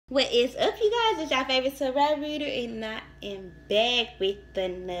What is up, you guys? It's your favorite tarot reader, and I am back with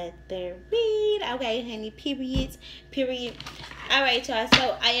another read. Okay, honey, period. Alright, y'all,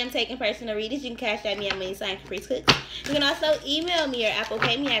 so I am taking personal readings. You can cash at me at Money Sign Caprice Cooks. You can also email me or Apple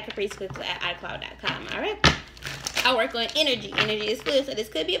Pay me at capricecooks@icloud.com. Alright? I work on energy. Energy is fluid, so this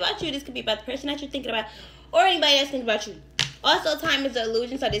could be about you. This could be about the person that you're thinking about, or anybody that's thinking about you. Also, time is an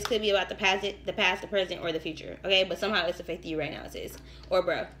illusion, so this could be about the past, the present, or the future. Okay, but somehow it's affecting you right now, it says. Or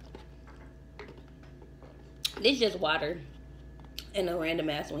bro. This is just water in a random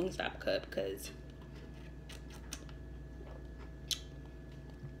ass Wingstop cup, cause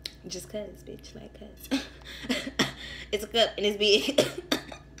just cause, bitch, like cause. It's a cup and it's big.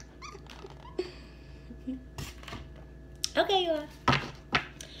 Okay, y'all.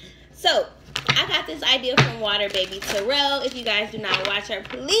 So I got this idea from Water Baby Tarot. If you guys do not watch her,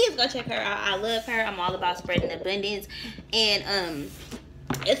 please go check her out. I love her. I'm all about spreading abundance, and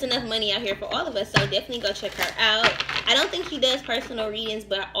it's enough money out here for all of us, so definitely go check her out. I don't think she does personal readings,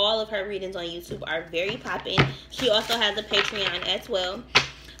 but all of her readings on YouTube are very popping. She also has a Patreon as well.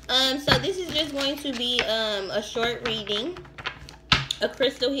 So this is just going to be a short reading, a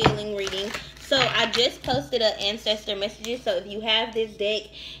crystal healing reading. So I just posted an ancestor messages. So if you have this deck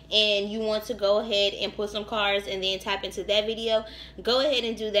and you want to go ahead and put some cards and then tap into that video, go ahead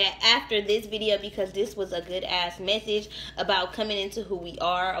and do that after this video, because this was a good ass message about coming into who we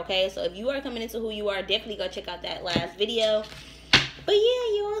are. Okay, so if you are coming into who you are, definitely go check out that last video. But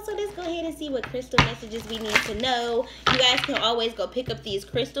yeah, you also just go ahead and see what crystal messages we need to know. You guys can always go pick up these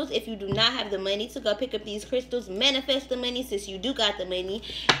crystals. If you do not have the money to go pick up these crystals, manifest the money, since you do got the money,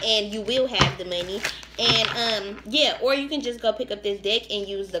 and you will have the money. And yeah, or you can just go pick up this deck and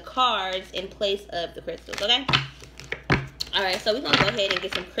use the cards in place of the crystals. Okay. All right, so we're gonna go ahead and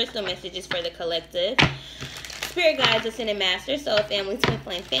get some crystal messages for the collective. Spirit guides, ascended masters, so family, twin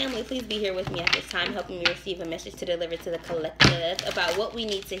flame family, please be here with me at this time, helping me receive a message to deliver to the collective about what we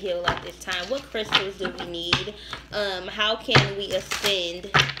need to heal at this time. What crystals do we need? How can we ascend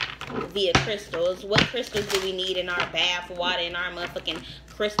via crystals? What crystals do we need in our bath water, in our motherfucking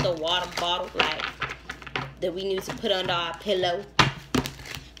crystal water bottle, like, that we need to put under our pillow?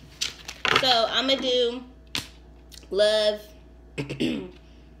 So I'm gonna do love,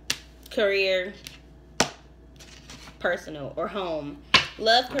 career, personal, or home.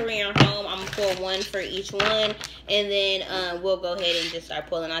 Love, career, and home. I'm gonna pull one for each one, and then we'll go ahead and just start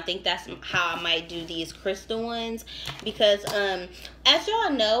pulling. I think that's how I might do these crystal ones, because as y'all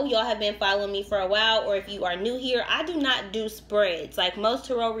know, y'all have been following me for a while, or if you are new here, I do not do spreads. Like most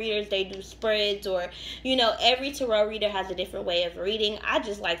tarot readers, they do spreads, or, you know, every tarot reader has a different way of reading. I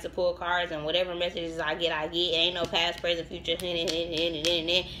just like to pull cards, and whatever messages I get, I get. Ain't no past, present, future.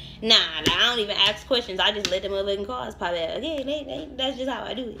 Nah, I don't even ask questions. I just let them motherfucking cards pop out. Okay, that's just how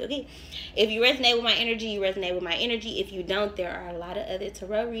I do it. Okay, if you resonate with my energy, you resonate with my energy. If you don't, there are a lot of other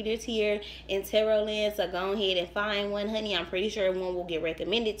tarot readers here in tarot land, so go ahead and find one, honey. I'm pretty sure one will get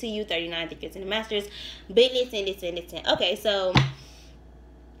recommended to you. 39 Thickets in the Masters. But listen. Okay, so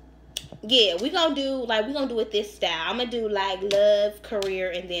yeah, we're gonna do it this style. I'm gonna do like love, career,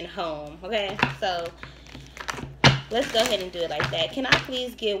 and then home. Okay, so let's go ahead and do it like that. Can I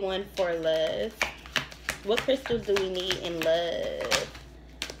please get one for love? What crystals do we need in love?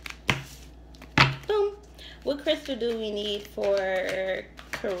 Boom. What crystal do we need for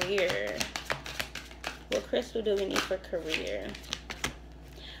career? What crystal do we need for career?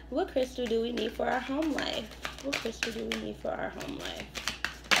 What crystal do we need for our home life? What crystal do we need for our home life?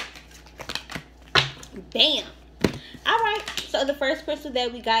 Bam. All right. So the first crystal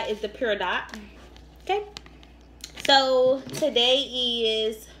that we got is the Pure Dot. Okay. So today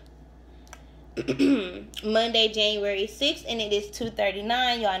is Monday, January 6th, and it is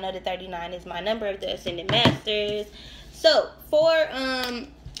 2:39. Y'all know that 39 is my number of the Ascended Masters. So for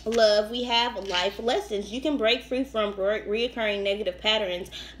love, we have life lessons. You can break free from reoccurring negative patterns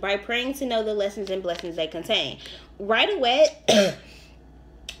by praying to know the lessons and blessings they contain. Right away,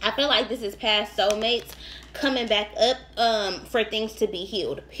 I feel like this is past soulmates coming back up for things to be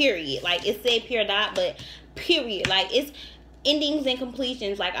healed, period. Like, it said Pure Dot, but period. Like, it's endings and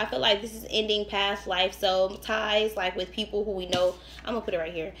completions. Like, I feel like this is ending past life soul ties, like with people who we know. I'm gonna put it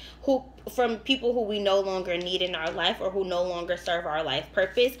right here, from people who we no longer need in our life, or who no longer serve our life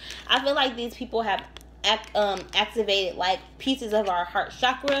purpose. I feel like these people have activated like pieces of our heart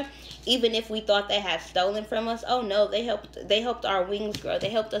chakra, even if we thought they had stolen from us. Oh no, they helped our wings grow. They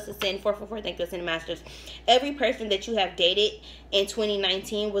helped us ascend. 444, thank you, Ascended Masters. Every person that you have dated in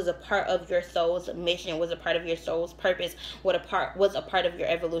 2019 was a part of your soul's mission, was a part of your soul's purpose, was a part of your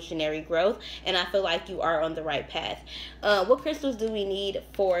evolutionary growth, and I feel like you are on the right path. What crystals do we need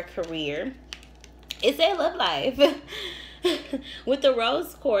for career? It's a love life. With the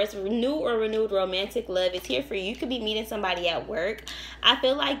rose quartz, new or renewed romantic love is here for you. You could be meeting somebody at work. I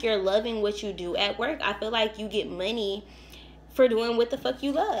feel like you're loving what you do at work. I feel like you get money for doing what the fuck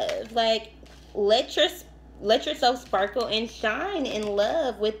you love. Like, let yourself sparkle and shine in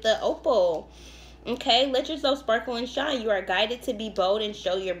love with the opal. Okay, let yourself sparkle and shine. You are guided to be bold and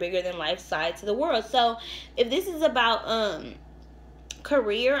show your bigger than life side to the world. So if this is about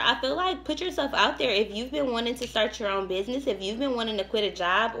career, I feel like put yourself out there. If you've been wanting to start your own business, if you've been wanting to quit a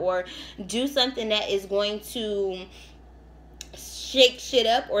job or do something that is going to shake shit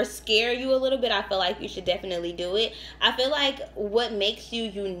up or scare you a little bit, I feel like you should definitely do it. I feel like what makes you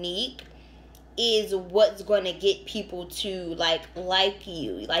unique is what's going to get people to like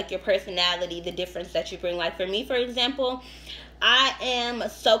you, like your personality, the difference that you bring. Like for me, for example, I am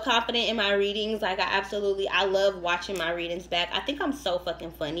so confident in my readings. Like I love watching my readings back. I think I'm so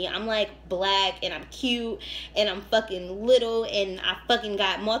fucking funny. I'm like black and I'm cute and I'm fucking little and I fucking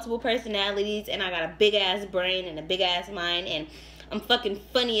got multiple personalities and I got a big ass brain and a big ass mind and I'm fucking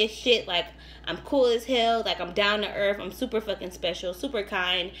funny as shit. Like I'm cool as hell. Like I'm down to earth. I'm super fucking special, super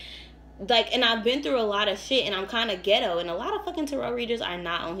kind. Like, and I've been through a lot of shit and I'm kind of ghetto, and a lot of fucking tarot readers are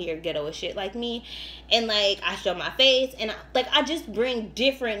not on here ghetto as shit like me. And like I show my face and I just bring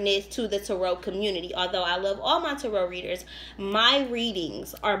differentness to the tarot community. Although I love all my tarot readers, my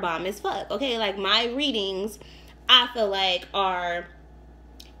readings are bomb as fuck. Okay, like my readings I feel like are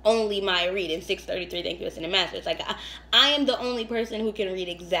only my reading. 633, thank you, Ascended Masters. Like I am the only person who can read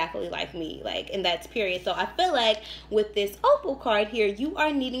exactly like me, like, and that's period. So I feel like with this opal card here, you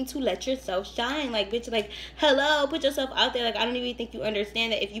are needing to let yourself shine. Like, bitch, like, hello, put yourself out there. Like, I don't even think you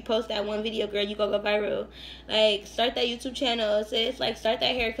understand that if you post that one video, girl, you gonna go viral. Like, start that YouTube channel, sis. Like, start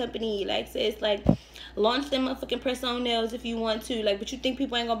that hair company, like, sis. Like, launch them motherfucking press-on nails if you want to. Like, but you think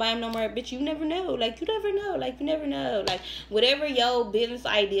people ain't gonna buy them no more? Bitch, you never know. Like, you never know. Like, you never know. Like, whatever your business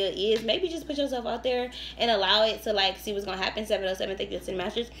idea is, maybe just put yourself out there and allow it to, like, see what's gonna happen. 707, thank you, Ascended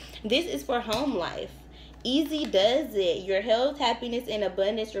Masters. This is for home life. Easy does it. Your health, happiness, and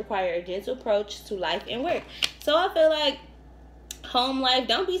abundance require a gentle approach to life and work. So I feel like home life,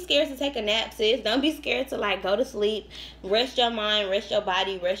 don't be scared to take a nap, sis. Don't be scared to like go to sleep. Rest your mind, rest your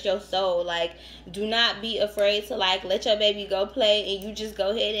body, rest your soul. Like, do not be afraid to like let your baby go play and you just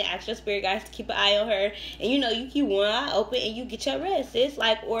go ahead and ask your spirit guides to keep an eye on her, and you know, you keep one eye open and you get your rest, sis.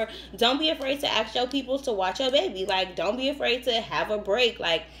 Like, or don't be afraid to ask your people to watch your baby. Like, don't be afraid to have a break.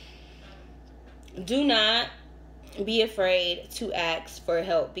 Like, do not be afraid to ask for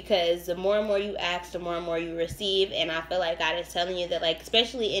help, because the more and more you ask, the more and more you receive. And I feel like God is telling you that, like,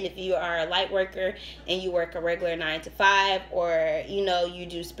 especially if you are a light worker and you work a regular 9 to 5, or you know, you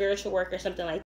do spiritual work or something like